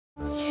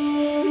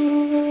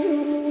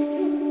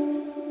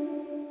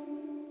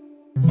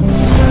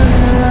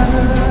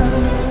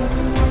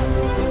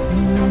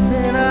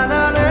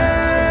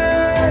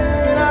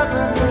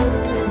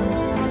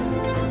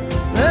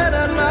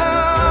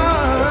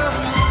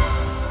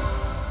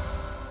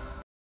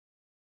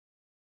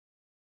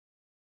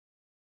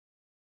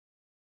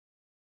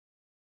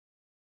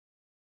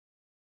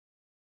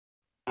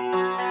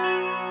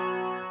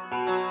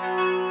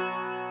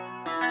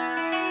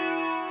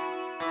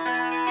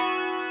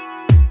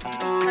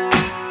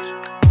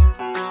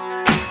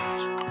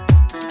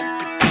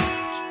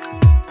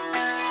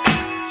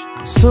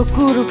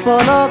চকুৰ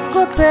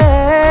পলকতে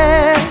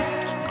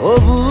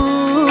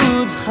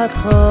অবুজ হাত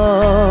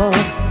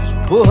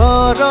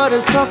পোহৰৰ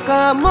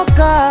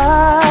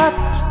চকামকাত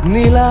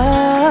নীলা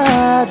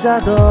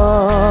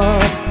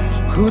যাদৰ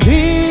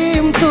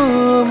সুধিম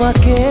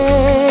তোমাকে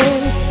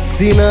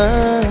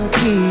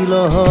চিনাকি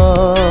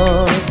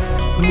লহৰ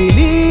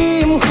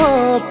মিলিম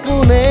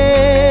সপোনে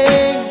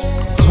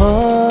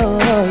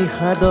হয়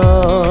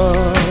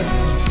সাদৰ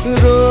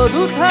ৰ'দ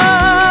উঠা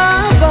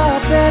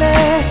বাটেৰে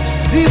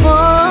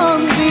জীৱন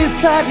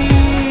বিচাৰি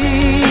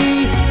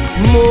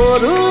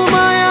মৰু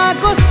মায়া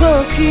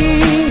গছকি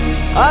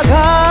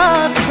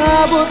আঘাত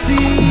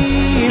খাবতি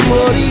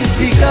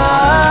মৰিচিকা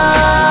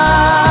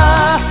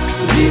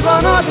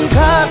জীৱনৰ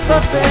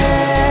ঘাটতে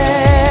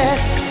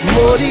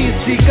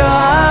মৰিচিকা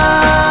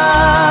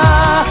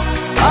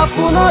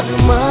আপোনাৰ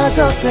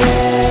মাজতে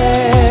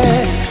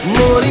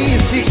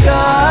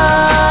মৰিচিকা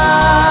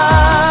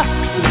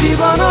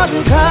জীৱনৰ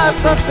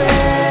ঘাটতে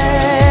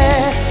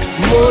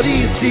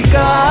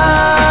মৰিচিকা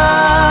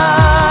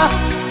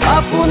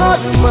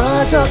আপোনাৰ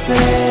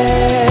মাজতে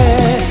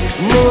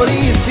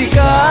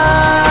মৰিচিকা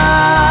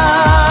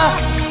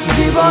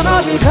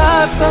জীৱনৰ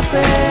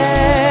ঘাটতে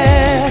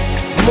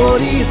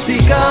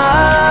মৰিচিকা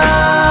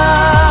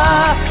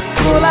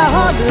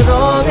কোলাহল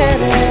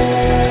ৰঙেৰে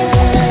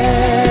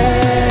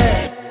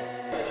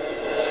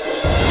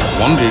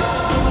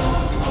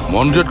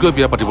মন্দিৰত গৈ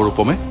বিয়া পাতিব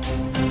ৰূপমে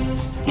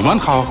ইমান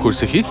সাহস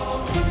কৰিছে সি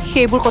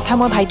সেইবোৰ কথা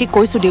মই ভাইটিক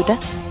কৈছো দেউতা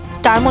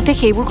তাৰ মতে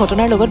সেইবোৰ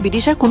ঘটনাৰ লগত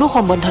বিদিশাৰ কোনো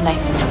সম্বন্ধ নাই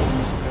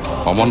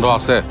সম্বন্ধ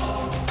আছে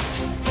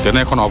তেনে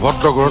এখন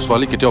অভদ্ৰ ঘৰৰ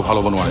ছোৱালী কেতিয়াও ভাল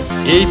হ'ব নোৱাৰে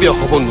এই বিয়া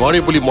হ'ব নোৱাৰে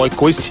বুলি মই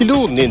কৈছিলো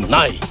নে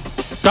নাই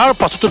তাৰ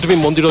পাছতো তুমি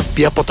মন্দিৰত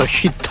বিয়া পতাৰ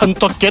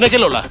সিদ্ধান্ত কেনেকে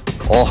ল'লা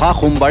অহা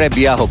সোমবাৰে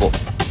বিয়া হ'ব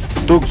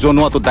তোক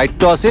জনোৱাটো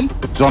দায়িত্ব আছিল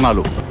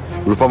জনালো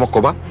ৰূপমক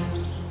ক'বা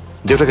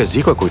দেউতাকে যি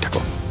কয় কৈ থাক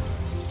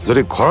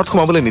যদি ঘৰত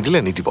সোমাবলৈ নিদিলে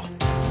নিদিব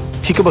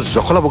সি কেৱল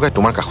জখলা বগাই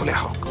তোমাৰ কাষলৈ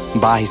আহক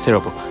বা আহিছে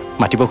ৰ'ব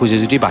মাতিব খুজে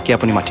যদি বাকী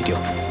আপুনি মাতি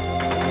দিয়ক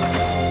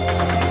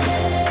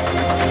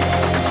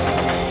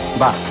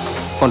বা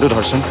ফোনটো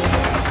ধৰচোন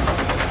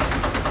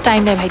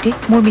টাইম নাই ভাইটি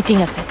মোৰ মিটিং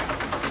আছে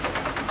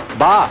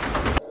বা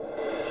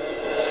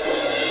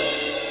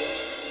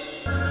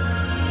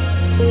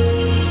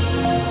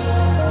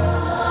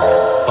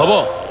হ'ব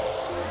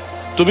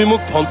তুমি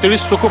মোক ভণ্টিৰ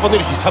চকু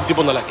পানীৰ হিচাপ দিব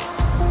নালাগে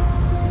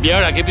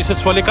বিয়াৰ আগে পিছে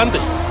ছোৱালী কান্দে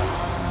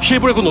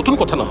সেইবোৰ একো নতুন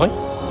কথা নহয়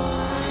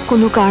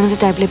কোনো কাৰণতে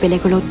তাই বোলে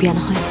বেলেগৰ লগত বিয়া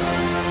নহয়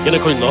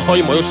কেনেকৈ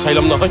নহয় ময়ো চাই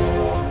ল'ম নহয়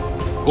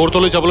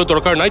কোৰ্টলৈ যাবলৈ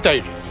দৰকাৰ নাই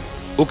তাইৰ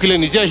উকিলে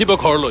নিজে আহিব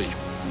ঘৰলৈ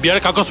বিয়াৰ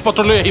কাগজ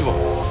পত্ৰ লৈ আহিব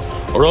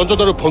ৰঞ্জন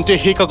আৰু ভণ্টিয়ে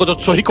সেই কাগজত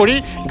চহী কৰি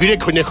গিৰিয়েক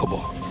ঘৈণীয়েক হ'ব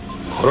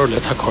ঘৰৰ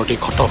লেঠা ঘৰতেই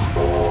খতম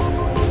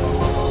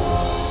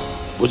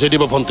বুজাই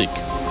দিব ভণ্টিক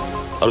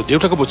আৰু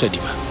দেউতাকো বুজাই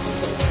দিবা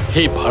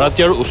সেই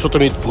ভাড়াতীয়াৰ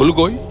উচ্চতমিত ভুল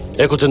গৈ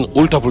একো যেন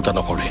উল্টা পুল্টা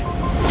নকৰে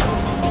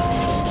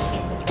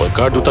মই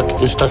গাৰ্ড দুটাক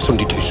ইনষ্ট্ৰাকশ্যন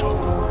দি থৈছো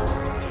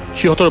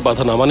সিহঁতৰ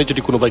বাধা নামানি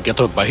যদি কোনোবাই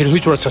গেটৰ বাহিৰ হৈ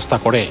যোৱাৰ চেষ্টা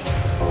কৰে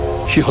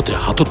সিহঁতে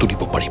হাতো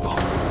তুলিব পাৰিব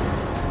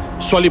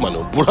ছোৱালী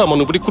মানুহ বুঢ়া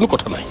মানুহ বুলি কোনো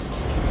কথা নাই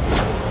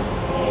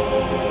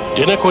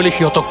তেনে কৰিলে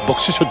সিহঁতক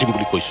বক্সিছো দিম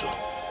বুলি কৈছো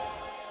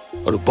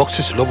আৰু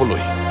বক্সিছ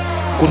ল'বলৈ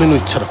কোনেনো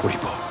ইচ্ছা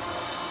নকৰিব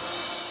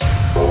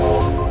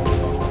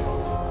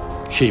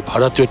সেই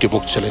ভাড়াতীয়টি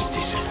মোক চেলেঞ্জ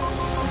দিছে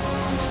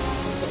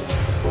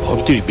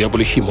ভণ্টিৰ বিয়া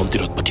বুলি সি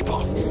মন্দিৰত পাতিব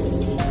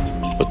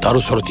তাৰ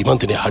ওচৰত ইমান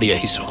দিনে হাৰি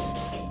আহিছো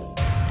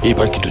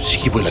এইবাৰ কিন্তু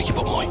জিকিবই লাগিব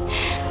মই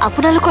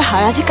আপোনালোকৰ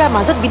হাৰাজিকাৰ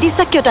মাজত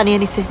বিদিশাক কিয় টানি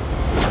আনিছে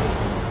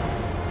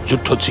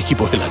যুদ্ধত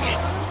জিকিবহে লাগে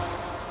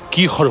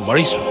কি হৰ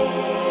মাৰিছো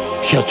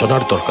সেয়া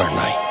জনাৰ দৰকাৰ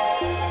নাই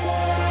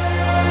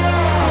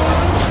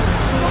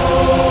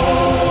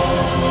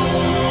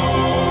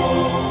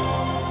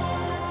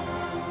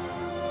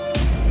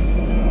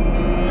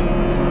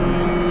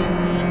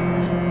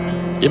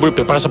এইবোৰ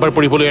পেপাৰ চেপাৰ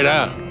পঢ়িবলৈ এৰা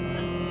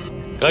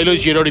কাইলৈ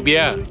জীয়েৰৰ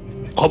বিয়া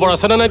খবৰ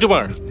আছে নে নাই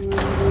তোমাৰ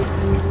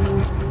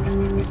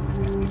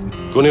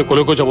কোনেও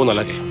কলৈকো যাব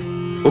নালাগে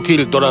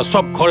উকিল দৰা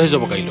চব ঘৰহে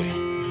যাব কাইলৈ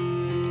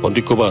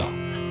ভণ্টিক ক'বা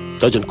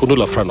তাই যেন কোনো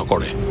লাফৰা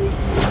নকৰে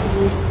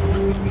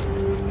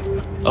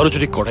আৰু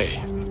যদি কৰে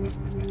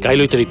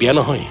কাইলৈ তাইৰ বিয়া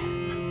নহয়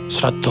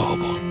শ্ৰাদ্ধ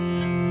হ'ব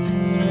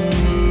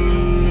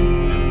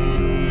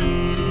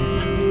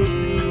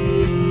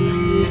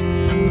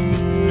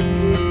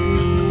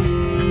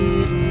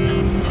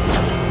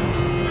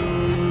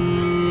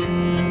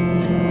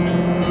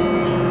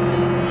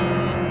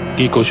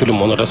কি কৈছিলো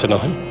মনত আছে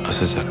নহয়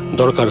আছে ছাৰ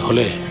দৰকাৰ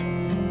হলে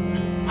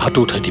হাত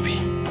উঠাই দিবি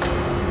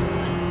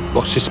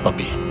বক্সিছ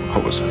পাবি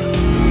হ'ব ছাৰ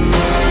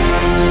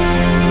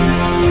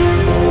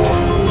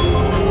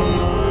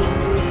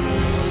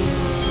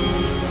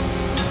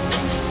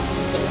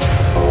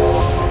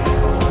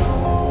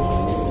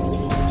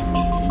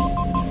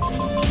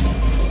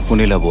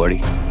শুনিলা বোৱাৰী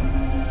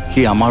সি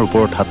আমাৰ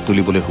ওপৰত হাত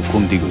তুলিবলৈ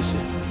হুকুম দি গৈছে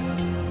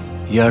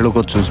ইয়াৰ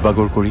লগত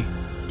যুঁজবাগৰ কৰি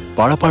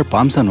পাৰাপাৰ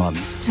পাম জানো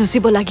আমি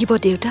যুঁজিব লাগিব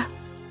দেউতা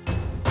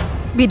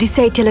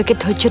বিদিশা এতিয়ালৈকে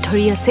ধৈৰ্য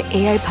ধৰি আছে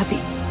এয়াই ভাবি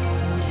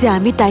যে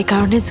আমি তাইৰ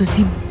কাৰণে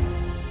যুঁজিম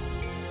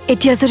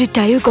এতিয়া যদি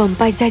তাইও গম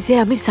পাই যায় যে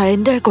আমি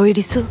সাৰেণ্ডাৰ কৰি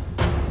দিছো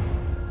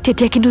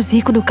তেতিয়া কিন্তু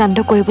যিকোনো কাণ্ড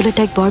কৰিবলৈ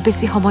তাইক বৰ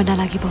বেছি সময়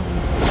নালাগিব।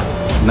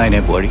 নাই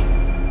নাই বোৱাৰী,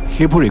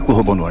 সেইবোৰ একো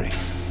হ'ব নোৱাৰে।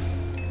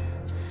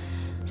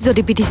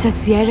 যদি বিদিশাক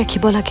জীয়াই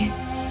ৰাখিব লাগে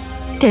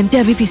তেন্তে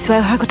আমি পিছুৱাই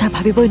অহাৰ কথা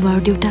ভাবিবই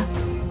নোৱাৰো দেউতা।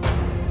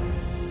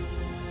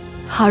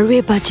 হাৰুৱে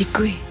বা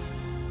জিকৈ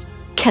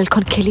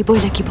খেলখন খেলিবই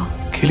লাগিব।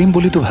 খেলিম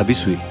বুলিতো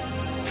ভাবিছোৱেই,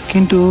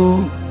 কিন্তু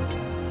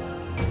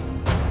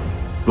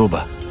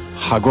ৰ'বা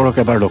সাগৰক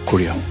এবাৰ লগ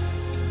কৰি আহোঁ।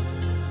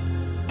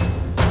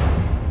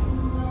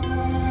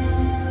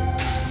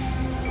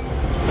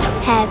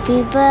 Happy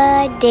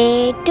birthday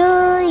to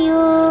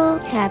you.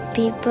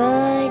 Happy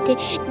birthday.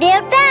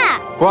 দেউতা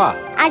কোৱা।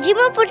 আজি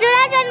মোৰ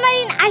পুতলাৰ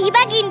জন্মদিন,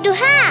 আহিবা কিন্তু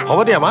হা। হ'ব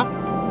দিয়া মা।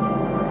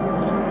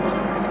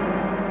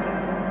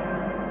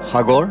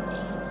 সাগৰ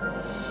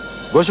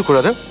গৈছো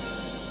খুৰাদেউ।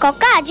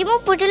 ককা আজি মোৰ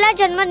পুতলাৰ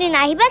জন্মদিন,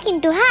 আহিবা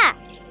কিন্তু হা।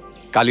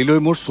 কালিলৈ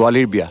মোৰ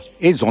ছোৱালীৰ বিয়া,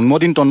 এই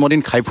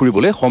জন্মদিন খাই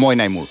ফুৰিবলৈ সময়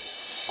নাই মোৰ।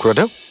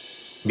 খুৰাদেউ,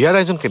 বিয়াৰ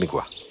আয়োজন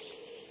কেনেকুৱা?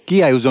 কি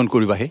আয়োজন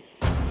কৰিবা হে?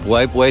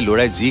 পুৱাই পুৱাই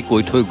ল'ৰাই যি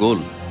কৈ থৈ গ'ল।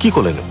 কি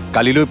ক'লেনো?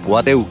 কালিলৈ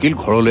পুৱাতে উকিল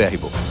ঘৰলৈ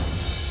আহিব।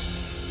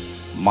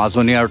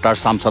 মাজনী আৰু তাৰ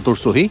চামচাটোৰ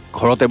চহী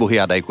ঘৰতে বহি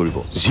আদায় কৰিব।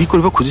 যি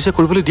কৰিব খুজিছে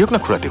কৰিবলৈ দিয়ক না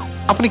খুৰাদেউ।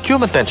 আপুনি কিয়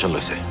ইমান টেনশ্যন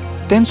লৈছে?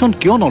 টেনশ্যন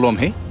কিয় নল'ম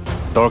হে?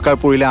 দৰকাৰ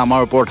পৰিলে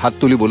আমাৰ ওপৰত হাত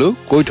তুলিবলৈও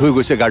কৈ থৈ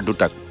গৈছে গাৰ্ড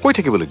দুটাক। কৈ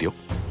থাকিবলৈ দিয়ক।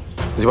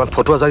 যিমান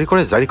ফটোৱা জাৰি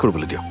কৰে জাৰি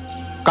কৰিবলৈ দিয়ক।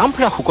 কাম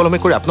ফেৰা সুকলমে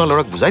কৰি আপোনাৰ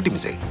ল'ৰাক বুজাই দিম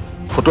যে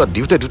ফটোৱা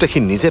দিওঁতে সি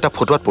নিজে এটা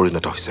ফটোৱাত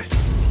পৰিণত হৈছে।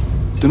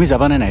 তুমি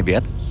যাবানে নাই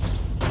বিয়াত?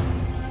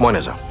 মই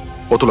নাযাওঁ,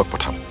 অতুলক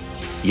পঠাম।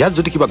 ইয়াত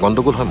যদি কিবা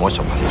গণ্ডগোল হয় মই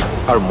চম্ভালিম,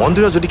 আৰু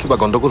মন্দিৰত যদি কিবা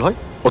গণ্ডগোল হয়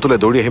অতুলে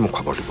দৌৰি আহি মোক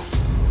খবৰ দিব।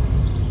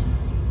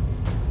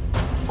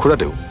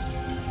 খুৰাদেউ,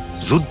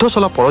 যুদ্ধ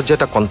চলা পৰত যে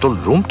এটা কণ্ট্ৰল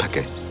ৰুম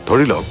থাকে,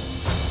 ধৰি লওক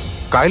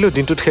কাইলৈ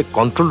দিনটোত সেই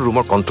কণ্ট্ৰল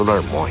ৰুমৰ কণ্ট্ৰলাৰ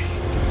মই।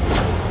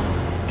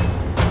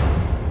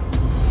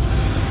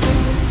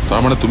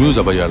 তাৰমানে তুমিও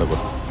যাবা ইয়াৰ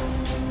লগত?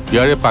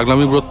 ইয়াৰে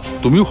পাগলামিবোৰত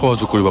তুমিও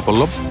সহযোগ কৰিবা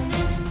পল্লৱ?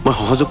 মই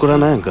সহযোগ কৰা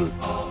নাই আংকল,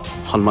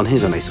 সন্মানহে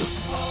জনাইছোঁ।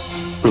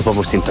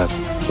 ৰূপমৰ চিন্তাক,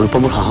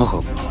 ৰূপমৰ সাহস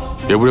হওক।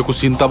 এইবোৰ একো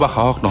চিন্তা বা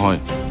সাহস নহয়,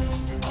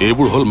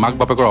 এইবোৰ হ'ল মাক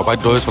বাপেকৰ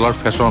অবাধ্য হৈ চলাৰ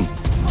ফেশ্বন।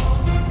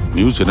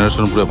 নিউ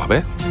জেনেৰেশ্যনবোৰে ভাবে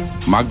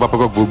মাক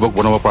বাপেকক বুৰ্বক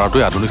বনাব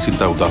পৰাটোৱে আধুনিক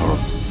চিন্তাৰ উদাহৰণ।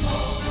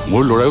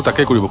 মোৰ ল'ৰাইও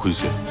তাকে কৰিব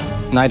খুজিছে।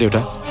 নাই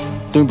দেউতা,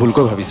 তুমি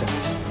ভুলকৈ ভাবিছা।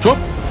 চুপ!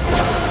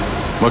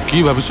 মই কি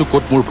ভাবিছোঁ,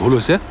 ক'ত মোৰ ভুল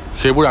হৈছে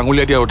সেইবোৰ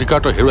আঙুলিয়াই দিয়াৰ অধিকাৰ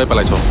তই হেৰুৱাই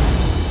পেলাইছ।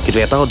 কিন্তু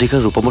এটা অধিকাৰ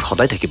ৰূপমৰ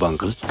সদায় থাকিব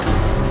আংকল,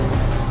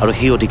 আৰু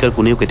সেই অধিকাৰ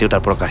কোনেও কেতিয়াও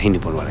তাৰ পৰা কাঢ়ি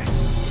নিব নোৱাৰে।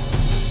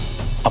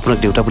 আপোনাক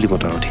দেউতা বুলি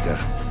মতাৰ অধিকাৰ,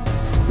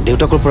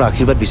 দেউতাকৰ পৰা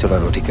আশীৰ্বাদ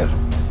বিচৰাৰ অধিকাৰ।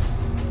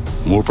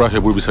 মোৰ পৰা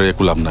সেইবোৰ বিচাৰি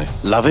একো লাভ নাই।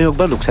 লাভেই হওক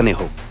বা লোকচানেই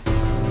হওক,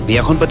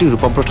 বিয়াখন পাতি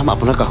ৰূপম প্ৰথম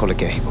আপোনাৰ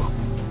কাষলৈকে আহিব,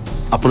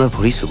 আপোনাৰ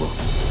ভৰি চুব,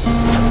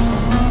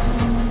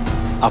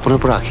 আপোনাৰ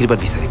পৰা আশীৰ্বাদ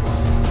বিচাৰিব।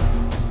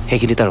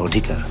 সেইখিনি তাৰ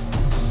অধিকাৰ,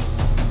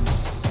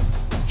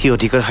 সি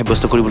অধিকাৰ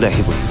সাব্যস্ত কৰিবলৈ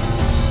আহিবই।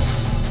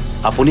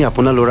 আপুনি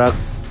আপোনাৰ ল'ৰাক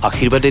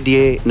আশীৰ্বাদে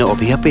দিয়ে নে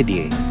অভিশাপে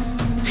দিয়ে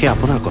সেই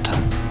আপোনাৰ কথা,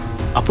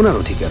 আপোনাৰ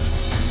অধিকাৰ।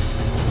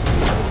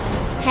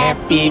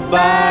 Happy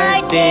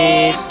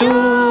birthday to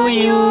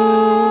you.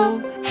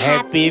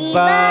 Happy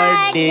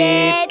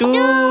birthday to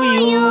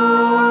you.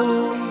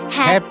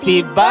 Happy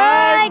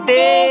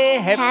birthday.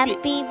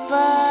 Happy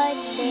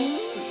birthday.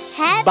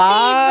 বা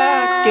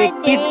কেক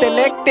পিছ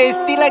বেলেগ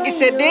টেষ্টি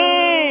লাগিছে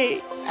দেই।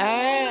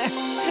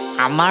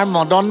 আমাৰ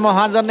মদন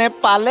মহাজনে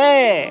পালে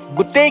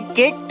গোটেই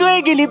কেকটোৱে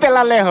গিলি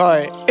পেলালে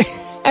হয়।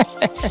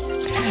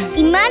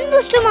 ইমান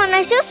বস্তু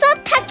বনাইছো, চব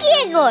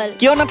থাকিয়ে গ'ল।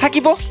 কিয়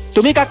নাথাকিব?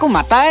 তুমি কাকো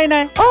মাতাই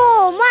নাই।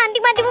 মই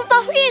আন্টিক মাতিব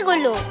পাহৰিয়ে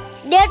গ'লো।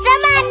 দেউতা,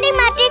 মই আন্টিক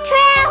মাতি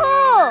থৈ আহো।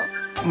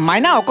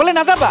 মাইনা অকলে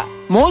নাযাবা,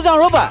 ময়ো যাওঁ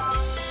ৰ'বা।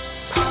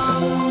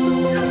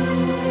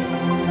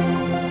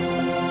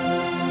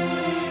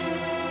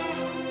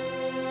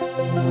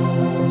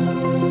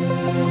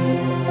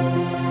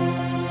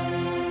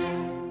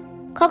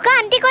 ককা,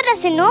 আন্টি ক'ত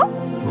আছে নো?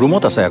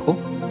 ৰুমত আছে আকৌ।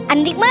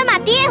 আন্টিক মই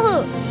মাতি আহো।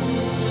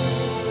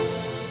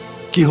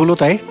 কি হলো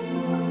তাইৰ?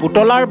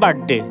 পুতলাৰ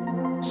বাৰ্থডে,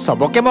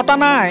 চবকে মতা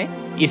নাই,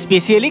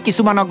 স্পেচিয়েলি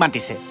কিছুমানক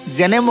মাতিছে,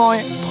 যেনে মই।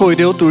 থৈ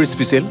দেও তোৰ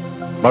স্পেচিয়েল।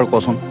 বাৰু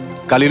কচোন,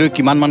 কালিলৈ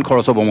কিমানমান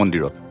খৰচ হ'ব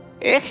মন্দিৰত?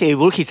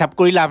 সেইবোৰ হিচাপ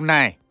কৰি লাভ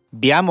নাই।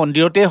 বিয়া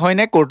মন্দিৰতে হয়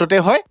নে কোৰ্টতে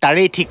হয়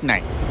তাৰেই ঠিক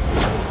নাই।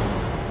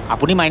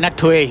 আপুনি মাইনাক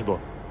থৈ আহিব,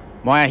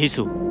 মই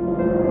আহিছোঁ।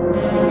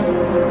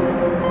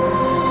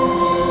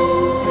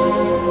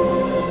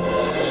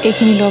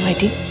 এইখিনি ল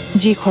ভাইটি,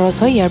 যি খৰচ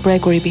হয় ইয়াৰ পৰাই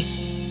কৰিবি।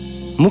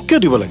 মোক কিয়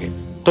দিব লাগে?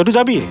 তইতো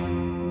যাবিয়ে।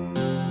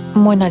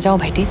 মই নাযাওঁ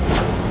ভাইটি।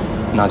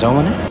 নাযাওঁ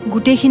মানে?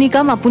 গোটেইখিনি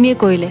কাম আপুনিয়ে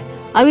কৰিলে,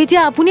 আৰু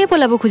এতিয়া আপুনিয়ে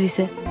পলাব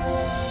খুজিছে।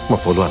 মই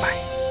পলোৱা নাই,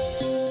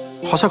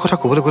 সঁচা কথা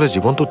ক'বলৈ গ'লে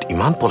জীৱনটোত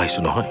ইমান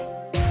পলাইছোঁ নহয়,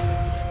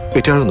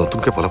 এতিয়া আৰু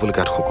নতুনকৈ পলাবলৈ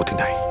গাত শকতি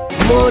নাই।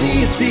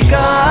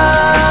 মৰিচিকা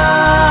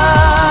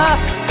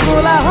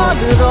কোলাহল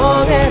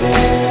ৰঙেৰে,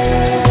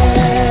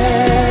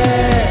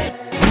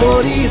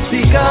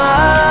 মৰিচিকা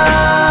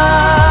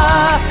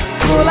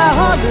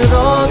কোলাহল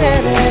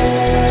ৰঙেৰে।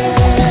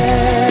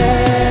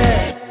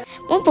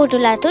 মোৰ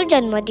পুতলাটোৰ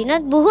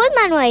জন্মদিনত বহুত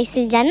মানুহ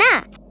আহিছিল জানা,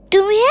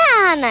 তুমিহে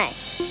অহা নাই।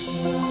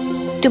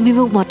 তুমি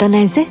মোক মতা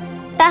নাই যে?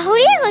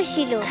 পাহৰিয়ে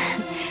গৈছিলো।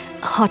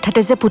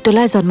 হঠাতে যে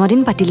পুতলাৰ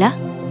জন্মদিন পাতিলা,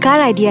 কাৰ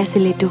আইডিয়া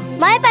আছিল এইটো?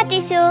 মই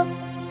পাতিছো।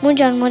 মোৰ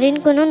জন্মদিন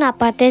কোনো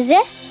নাপাতে যে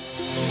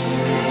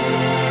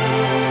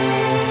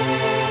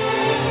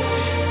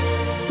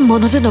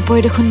মনতে নপৰে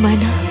দেখোন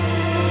মাইনা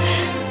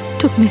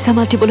তোক মিছা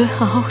মাতিবলৈ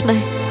সাহস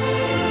নাই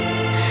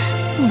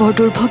বৰ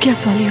দুৰ্ভগীয়া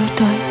ছোৱালী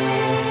তই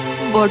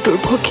বৰ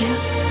দুৰ্ভগীয়া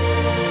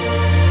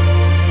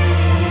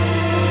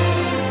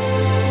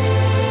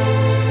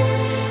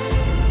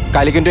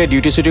কাইলৈ কিন্তু এই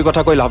ডিউটি চিউটিৰ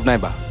কথা কৈ লাভ নাই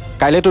বা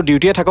কাইলৈ তোৰ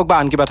ডিউটিয়ে থাকক বা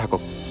আন কিবা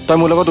থাকক তই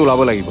মোৰ লগত ওলাব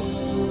লাগিব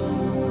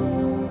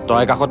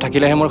তই কাষত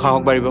থাকিলেহে মোৰ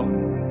সাহস বাঢ়িব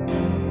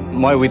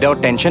মই উইদাউট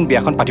টেনশ্যন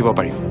বিয়াখন পাতিব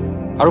পাৰিম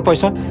আৰু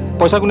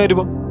পইচা কোনে দিব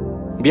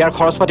বিয়াৰ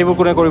খৰচ পাতিবোৰ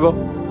কোনে কৰিব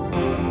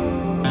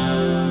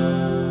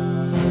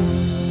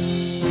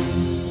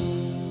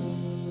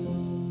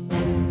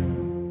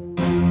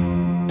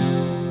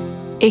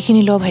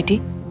এইখিনি ল ভাইটি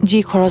যি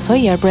খৰচ হয়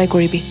ইয়াৰ পৰাই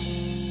কৰিবি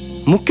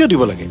মোক কিয়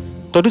দিব লাগে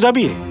তইতো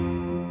যাবিয়ে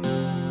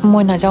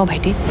মই নাযাওঁ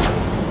ভাইটি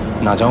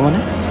নাযাওঁ মানে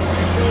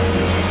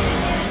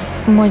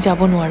মই যাব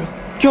নোৱাৰো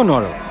কিয়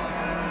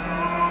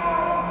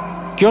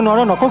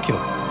নোৱাৰ নকওঁ কিয়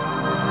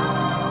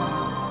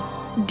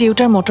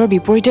দেউতাৰ মতৰ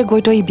বিপৰীতে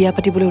গৈ তই বিয়া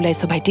পাতিবলৈ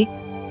ওলাইছ ভাইটি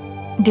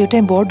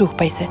দেউতাই বৰ দুখ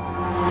পাইছে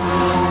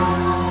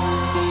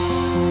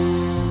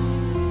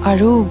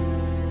আৰু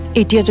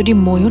এতিয়া যদি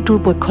ময়ো তোৰ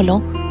পক্ষ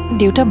লওঁ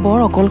দেউতা বৰ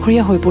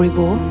অকলশৰীয়া হৈ পৰিব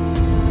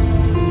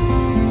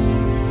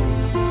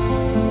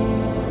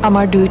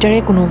আমাৰ দুয়োটাৰে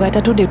কোনোবা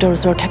এটাতো দেউতাৰ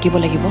ওচৰত থাকিব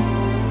লাগিব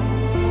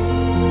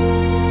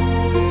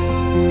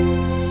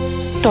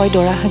তই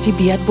দৰা সাজি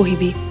বিয়াত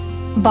বহিবি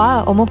বা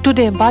অমুকটো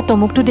দে বা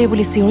তমুকটো দে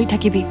বুলি চিঞৰি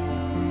থাকিবি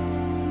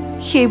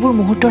সেইবোৰ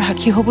মুহূৰ্তৰ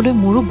সাক্ষী হ'বলৈ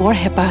মোৰো বৰ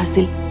হেঁপাহ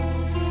আছিল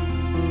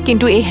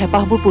কিন্তু এই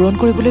হেঁপাহবোৰ পূৰণ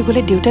কৰিবলৈ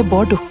গ'লে দেউতাই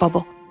বৰ দুখ পাব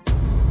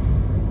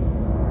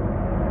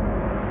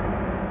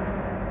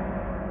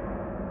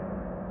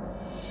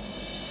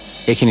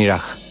এইখিনি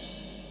ৰাখ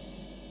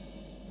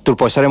তোৰ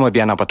পইচাৰে মই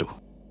বিয়া নাপাতো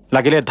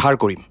লাগিলে ধাৰ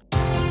কৰিম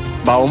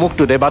বা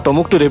অমুকটো দে বা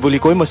তমুকটো দে বুলি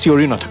কৈ মই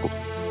চিঞৰি নাথাকো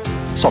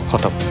চব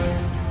খতম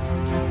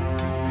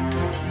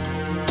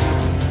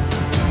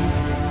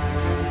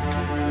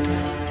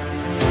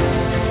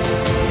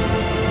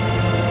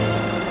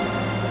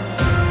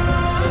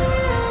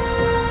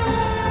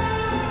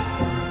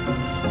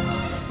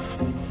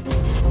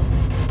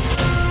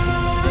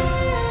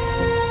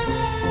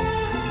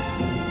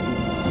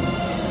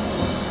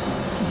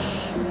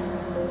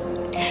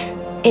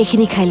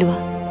এইখিনি খাই লোৱা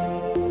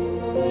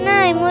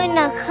নাই মই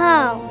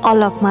নাখাওঁ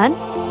অলপমান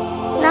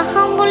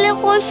নাখাম বুলি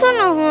কৈছো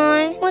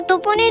নহয় মই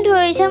টোপনি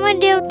ধৰিছে মই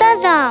দেউতা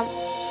যাম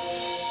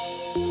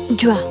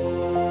যোৱা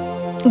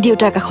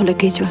দেউতাৰ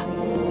কাষলৈকে যোৱা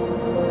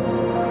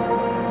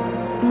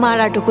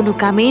মাৰাটো কোনো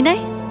কামেই নাই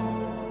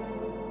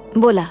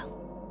ব'লা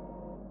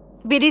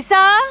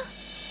বিদিশা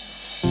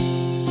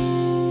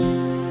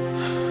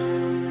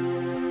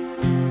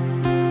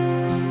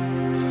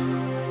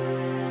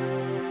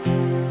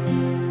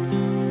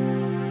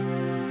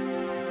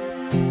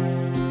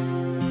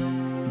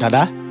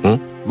দাদা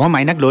মই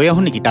মাইনাক লৈ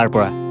আহোঁ নেকি তাৰ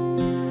পৰা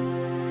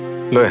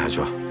লৈ আহা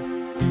যোৱা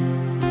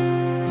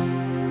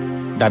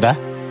দাদা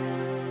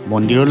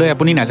মন্দিৰলৈ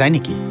আপুনি নাযায়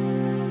নেকি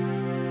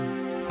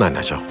নাই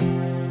নাযাওঁ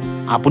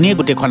আপুনিয়ে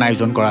গোটেইখন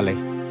আয়োজন কৰালে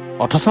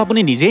অথচ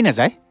আপুনি নিজেই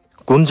নাযায়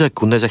কোন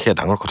যায় সেয়া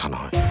ডাঙৰ কথা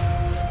নহয়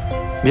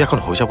বিয়াখন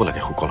হৈ যাব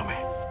লাগে সুকলমে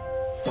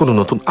কোনো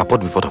নতুন আপদ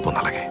বিপদ হ'ব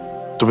নালাগে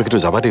তুমি কিন্তু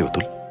যাবা দেই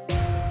অতুল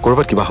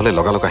ক'ৰবাত কিবা হ'লে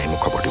লগালগ আহি মোক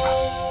খবৰ দিবা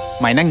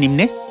মাইনাক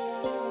নিমনে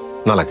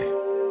নালাগে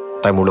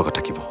তাই মোৰ লগত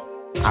থাকিব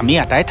আমি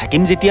আটাই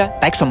থাকিম যেতিয়া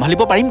তাইক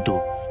চম্ভালিব পাৰিমতো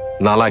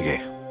নালাগে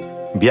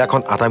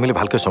বিয়াখন আটাই মিলি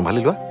ভালকৈ চম্ভালি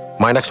লোৱা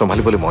মাইনাক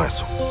চম্ভালিবলৈ মই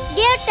আছো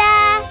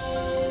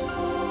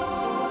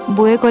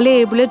বৌয়ে ক'লে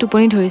এই বোলে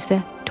টোপনি ধৰিছে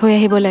থৈ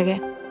আহিব লাগে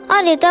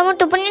দেউতা মোৰ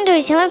টোপনি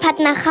ধৰিছে মই ভাত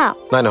নাখাওঁ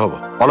নাই নহ'ব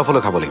অলপ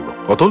হ'লেও খাব লাগিব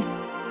অতুল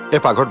এই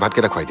পাকঘৰত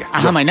ভাতকেইটা খুৱাই দিয়া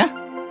আহা মাইনা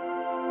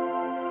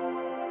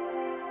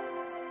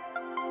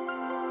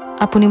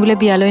আপুনি বোলে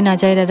বিয়ালৈ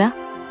নাযায় দাদা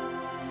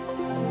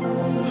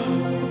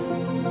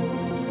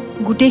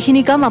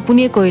গোটেইখিনি কাম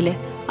আপুনিয়ে কৰিলে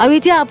আৰু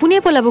এতিয়া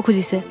আপুনিয়ে পলাব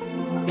খুজিছে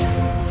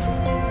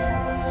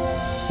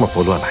মই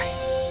পলোৱা নাই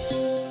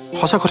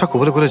সঁচা কথা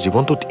ক'বলৈ গ'লে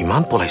জীৱনটোত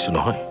ইমান পলাইছো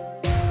নহয়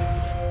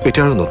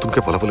এতিয়া আৰু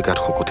নতুনকৈ পলাবলৈ গাত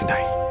শকতি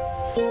নাই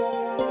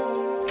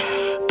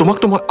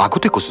তোমাকতো মই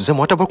আগতে কৈছো যে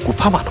মই এটা বৰ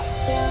কুফা মানুহ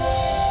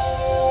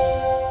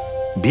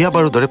বিয়া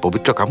বাৰুৰ দৰে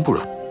পবিত্ৰ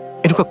কামবোৰত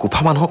এনেকুৱা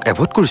কুফা মানুহক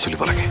এভইড কৰি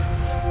চলিব লাগে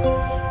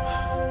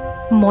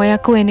মই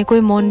আকৌ এনেকৈ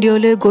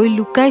মন্দিৰলৈ গৈ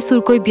লুকাই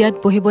চুৰকৈ বিয়াত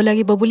বহিব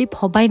লাগিব বুলি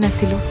ভবাই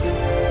নাছিলো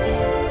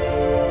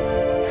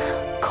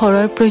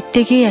ঘৰৰ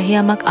প্ৰত্যেকেই আহি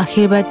আমাক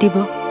আশীৰ্বাদ দিব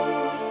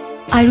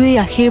আৰু এই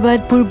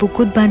আশীৰ্বাদবোৰ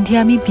বুকুত বান্ধি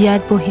আমি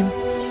বিয়াত বহিম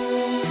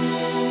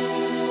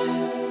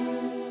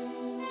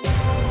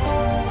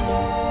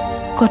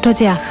কত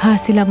যে আশা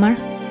আছিল আমাৰ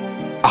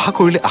আশা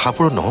কৰিলে আশা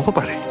পূৰণ নহ'ব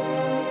পাৰে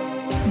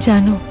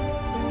জানো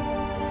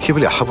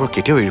সেইবুলি আশাবোৰ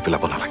কেতিয়াও এৰি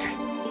পেলাব নালাগে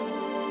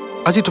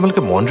আজি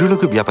তোমালোকে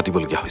মন্দিৰলৈকে বিয়া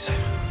পাতিবলগীয়া হৈছে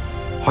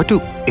হয়তো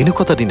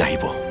এনেকুৱা এটা দিন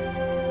আহিব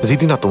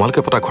যিদিনা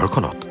তোমালোকে পতা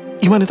ঘৰখনত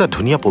ইমান এটা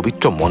ধুনীয়া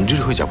পবিত্ৰ মন্দিৰ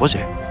হৈ যাব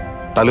যে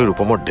তালৈ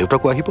ৰূপমৰ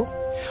দেউতাকো আহিব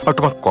আৰু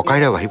তোমাক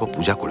ককাইৰাও আহিব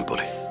পূজা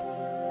কৰিবলৈ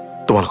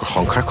তোমালোকৰ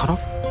সংসাৰখনক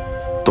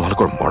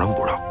তোমালোকৰ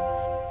মৰমবোৰক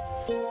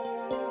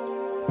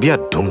বিয়া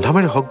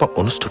ধুমধামেৰে হওক বা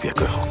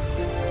অনুষ্ঠুপীয়াকৈ হওক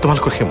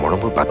তোমালোকৰ সেই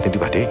মৰমবোৰ বাদ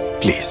নিদিবা দেই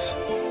প্লিজ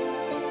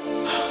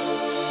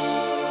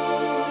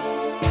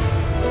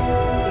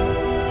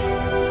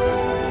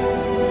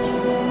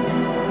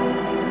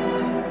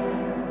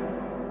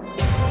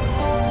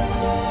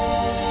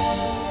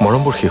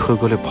মৰমবোৰ শেষ হৈ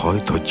গ'লে ভয়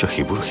ধৈৰ্য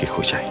সেইবোৰ শেষ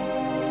হৈ যায়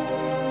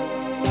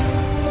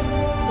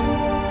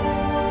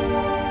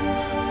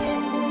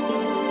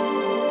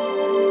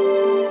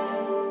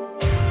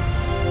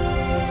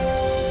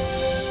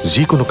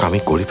যিকোনো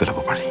কামেই কৰি পেলাব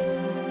পাৰি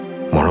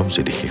মৰম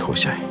যদি শেষ হৈ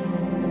যায়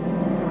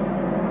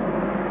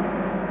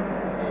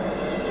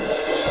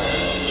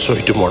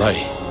চহীটো মৰাই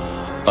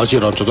আজি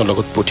ৰঞ্জনৰ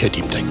লগত পঠিয়াই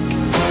দিম তাইক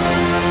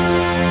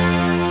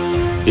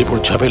এইবোৰ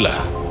ঝামেলা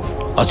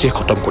আজি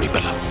খতম কৰি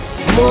পেলাম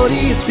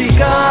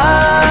Morisika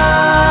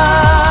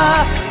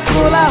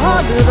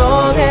কোলাহল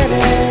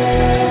ৰঙেৰে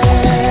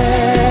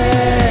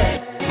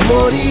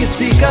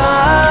Morisika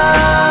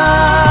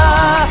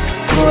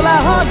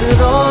কোলাহল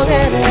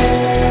ৰঙেৰে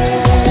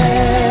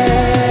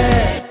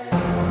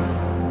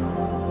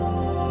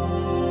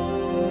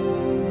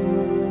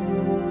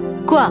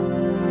কোৱা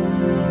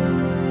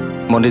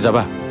মন্দিৰ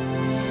যাবা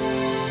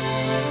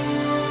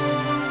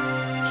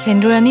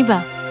সেন্দুৰ আনিবা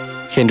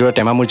সেন্দুৰৰ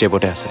টেমা মোৰ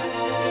জেবতে আছে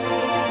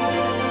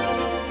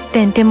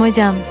তেন্তে মই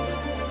যাম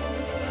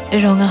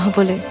ৰঙা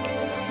হ'বলৈ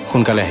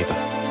সোনকালে আহিবা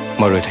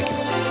মই ৰৈ থাকিম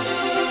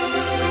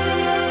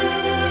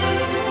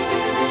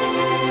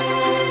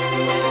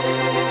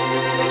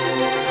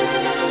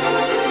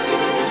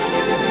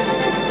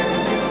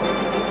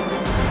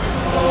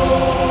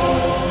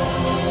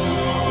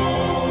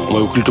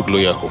মই উকিলটোক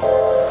লৈ আহোঁ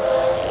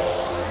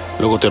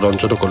লগতে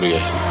ৰঞ্জনক লৈ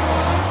আহিম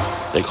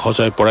তাইক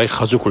সজাই পৰাই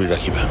সাজু কৰি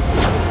ৰাখিবা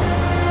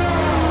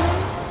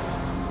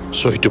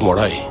চহীটো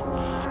মৰাই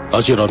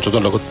আজি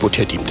ৰঞ্জনৰ লগত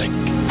পঠিয়াই দিম তাইক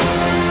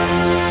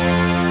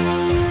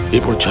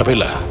এইবোৰ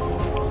ঝামেলা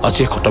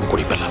আজি খতম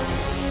কৰি পেলাম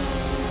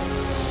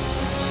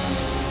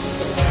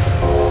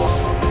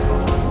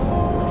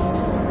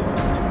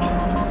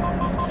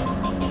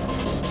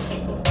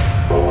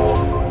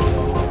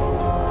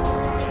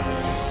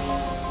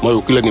মই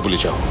উকিল আনিবলৈ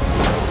যাওঁ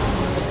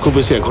খুব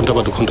বেছি 1 ঘণ্টা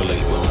বা 2 ঘণ্টা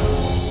লাগিব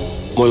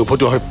মই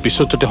উভতি অহাৰ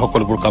পিছত যাতে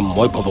সকলোবোৰ কাম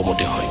মই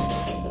ভবমতে হয়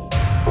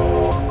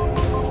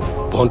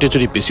ভণ্টিয়ে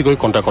যদি বেছিকৈ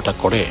কণ্টা কটা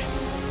কৰে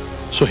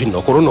সহি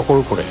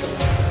নকৰো কৰে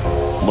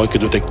মই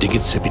কিন্তু তাইক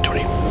ডিঙিত চেপি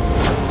ধৰিম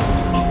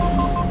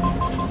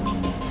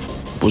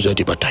বুজাই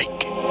দিবা তাইক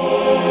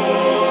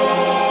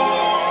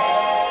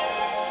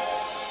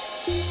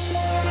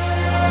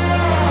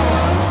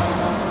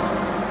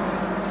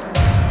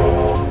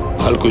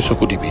ভালকৈ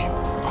চকু দিবি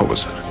হ'ব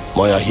ছাৰ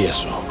মই আহি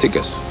আছো ঠিক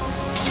আছে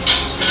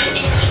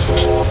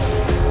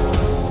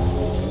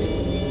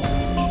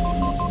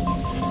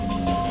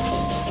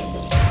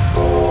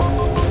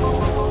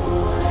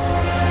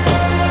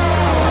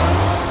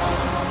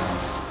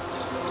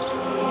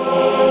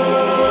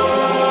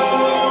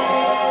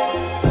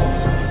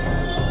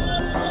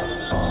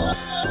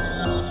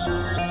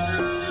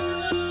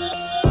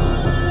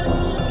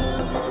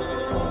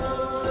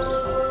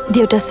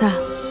দেউতা চাহ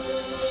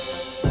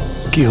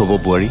কি হ'ব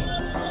বুৱাৰী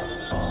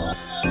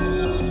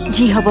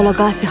যি হ'ব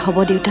লগা আছে হ'ব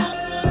দেউতা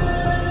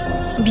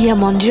বিয়া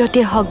মন্দিৰতে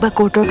হওক বা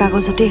কোৰ্টৰ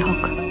কাগজতেই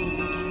হওক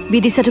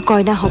বিদিশাটো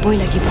কইনা হ'বই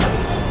লাগিব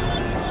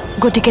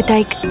গতিকে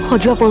তাইক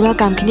সজোৱা পৰোৱা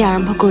কামখিনি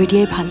আৰম্ভ কৰি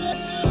দিয়াই ভাল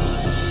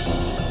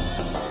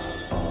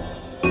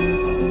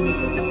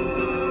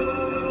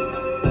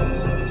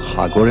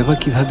সাগৰে বা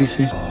কি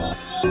ভাবিছে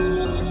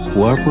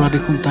পুৱাৰ পৰা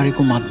দেখোন তাৰ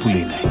একো মাত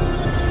বুলি নাই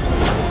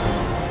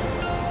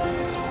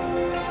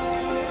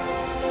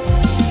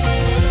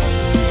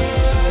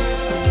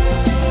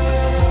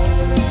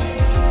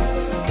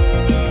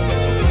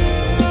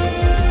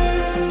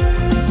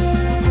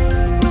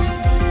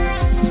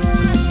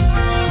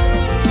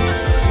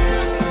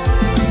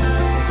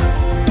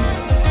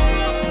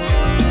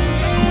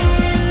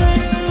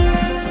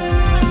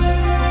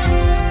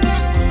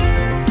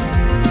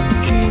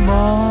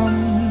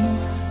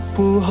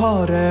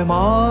পুহৰে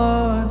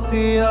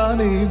মাতি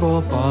আনিব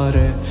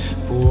পাৰে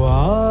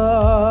পুৱা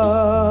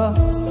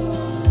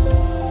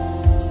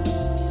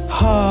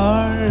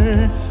হাৰ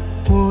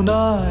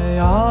পুনাই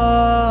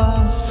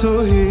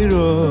আছহি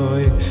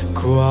ৰৈ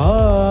খোৱা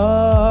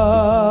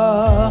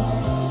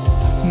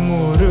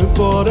মোৰ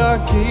পৰা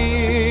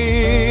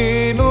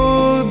কিনো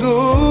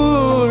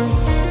দূৰ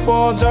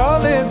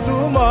পজালে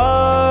তোমাৰ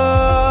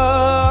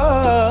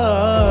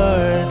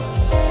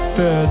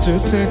তেজ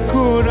সে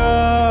কুৰা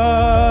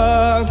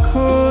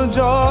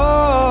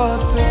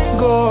খোজত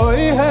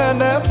গৈ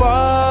হেনে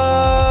পাওঁ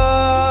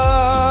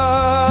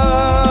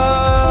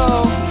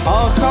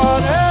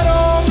আশাৰে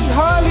ৰং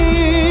ঢালি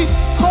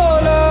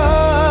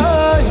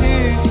হলাহি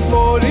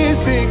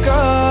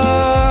মৰিচিকা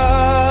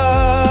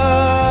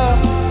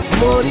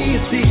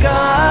মৰিচিকা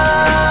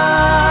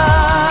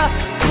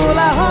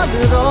কোলাহল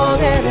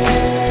ৰঙেৰে